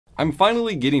I'm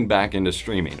finally getting back into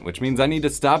streaming, which means I need to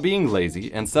stop being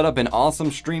lazy and set up an awesome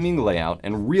streaming layout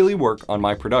and really work on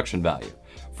my production value.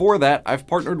 For that, I've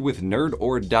partnered with Nerd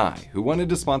or Die, who wanted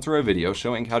to sponsor a video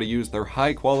showing how to use their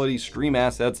high-quality stream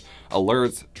assets,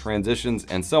 alerts, transitions,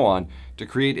 and so on to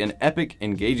create an epic,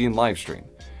 engaging live stream.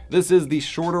 This is the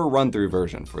shorter run-through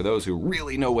version for those who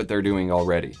really know what they're doing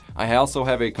already. I also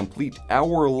have a complete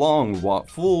hour-long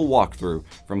full walkthrough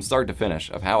from start to finish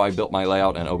of how I built my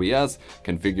layout in OBS,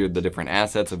 configured the different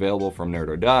assets available from Nerd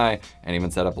or Die, and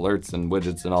even set up alerts and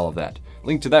widgets and all of that.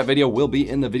 Link to that video will be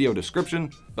in the video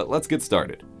description, but let's get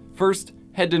started. First,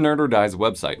 head to Nerd or Die's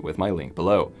website with my link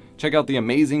below. Check out the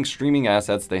amazing streaming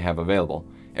assets they have available.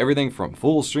 Everything from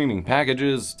full streaming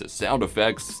packages to sound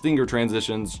effects, stinger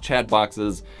transitions, chat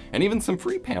boxes, and even some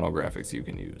free panel graphics you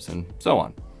can use, and so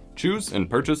on. Choose and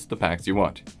purchase the packs you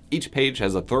want. Each page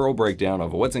has a thorough breakdown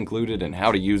of what's included and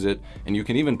how to use it, and you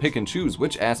can even pick and choose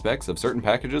which aspects of certain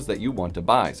packages that you want to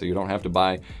buy, so you don't have to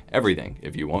buy everything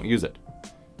if you won't use it.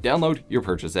 Download your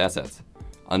purchase assets.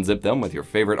 Unzip them with your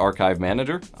favorite archive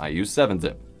manager. I use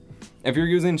 7-zip. If you're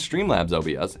using Streamlabs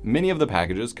OBS, many of the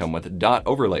packages come with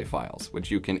 .overlay files,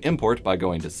 which you can import by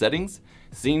going to Settings,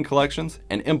 Scene Collections,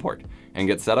 and Import, and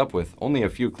get set up with only a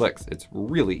few clicks. It's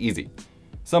really easy.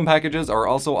 Some packages are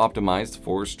also optimized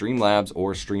for Streamlabs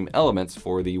or Stream Elements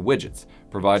for the widgets,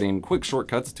 providing quick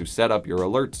shortcuts to set up your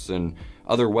alerts and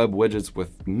other web widgets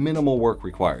with minimal work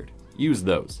required. Use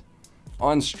those.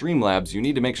 On Streamlabs, you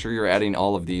need to make sure you're adding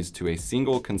all of these to a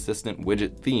single consistent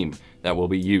widget theme that will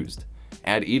be used.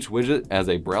 Add each widget as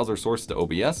a browser source to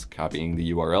OBS, copying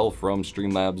the URL from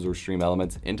Streamlabs or Stream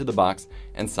Elements into the box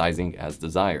and sizing as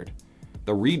desired.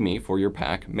 The README for your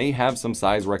pack may have some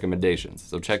size recommendations,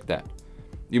 so check that.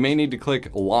 You may need to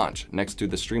click Launch next to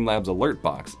the Streamlabs alert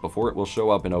box before it will show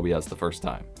up in OBS the first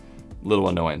time. Little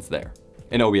annoyance there.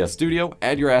 In OBS Studio,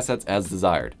 add your assets as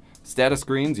desired. Status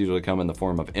screens usually come in the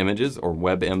form of images or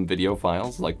WebM video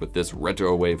files, like with this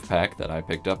RetroWave pack that I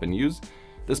picked up and used.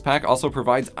 This pack also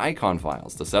provides icon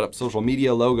files to set up social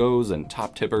media logos and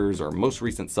top tippers or most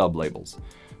recent sub labels.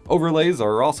 Overlays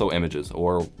are also images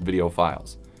or video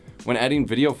files. When adding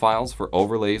video files for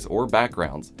overlays or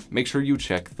backgrounds, make sure you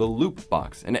check the loop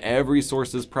box in every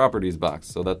source's properties box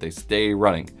so that they stay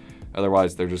running.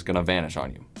 Otherwise, they're just gonna vanish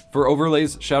on you. For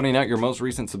overlays shouting out your most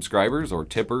recent subscribers or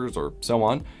tippers or so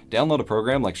on, download a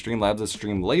program like Streamlabs'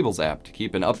 Stream Labels app to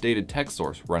keep an updated text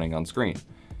source running on screen.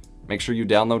 Make sure you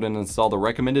download and install the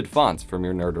recommended fonts from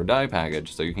your Nerd or Die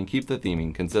package so you can keep the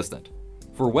theming consistent.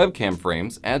 For webcam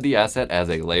frames, add the asset as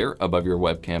a layer above your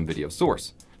webcam video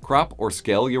source. Crop or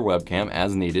scale your webcam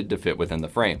as needed to fit within the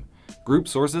frame. Group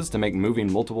sources to make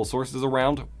moving multiple sources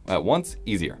around at once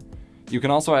easier. You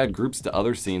can also add groups to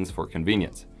other scenes for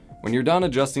convenience. When you're done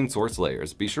adjusting source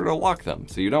layers, be sure to lock them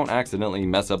so you don't accidentally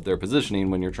mess up their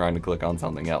positioning when you're trying to click on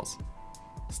something else.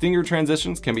 Stinger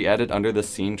transitions can be added under the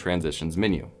Scene Transitions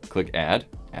menu. Click Add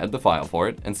the file for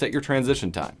it, and set your transition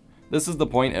time. This is the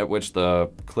point at which the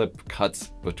clip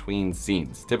cuts between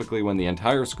scenes, typically when the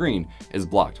entire screen is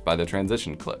blocked by the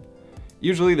transition clip.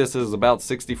 Usually this is about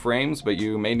 60 frames, but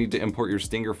you may need to import your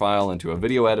Stinger file into a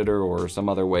video editor or some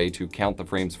other way to count the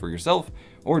frames for yourself,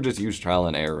 or just use trial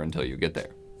and error until you get there.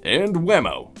 And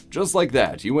whammo! Just like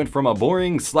that, you went from a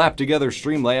boring, slapped-together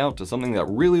stream layout to something that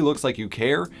really looks like you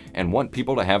care and want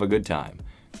people to have a good time.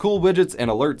 Cool widgets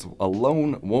and alerts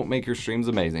alone won't make your streams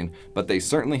amazing, but they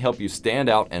certainly help you stand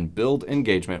out and build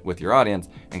engagement with your audience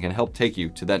and can help take you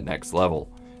to that next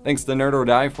level. Thanks to Nerd or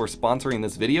Die for sponsoring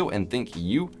this video, and thank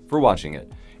you for watching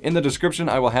it. In the description,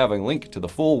 I will have a link to the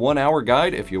full 1-hour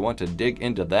guide if you want to dig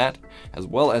into that, as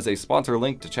well as a sponsor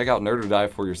link to check out Nerd or Die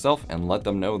for yourself and let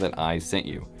them know that I sent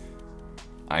you.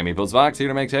 I'm EposVox, here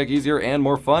to make tech easier and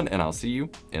more fun, and I'll see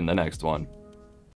you in the next one.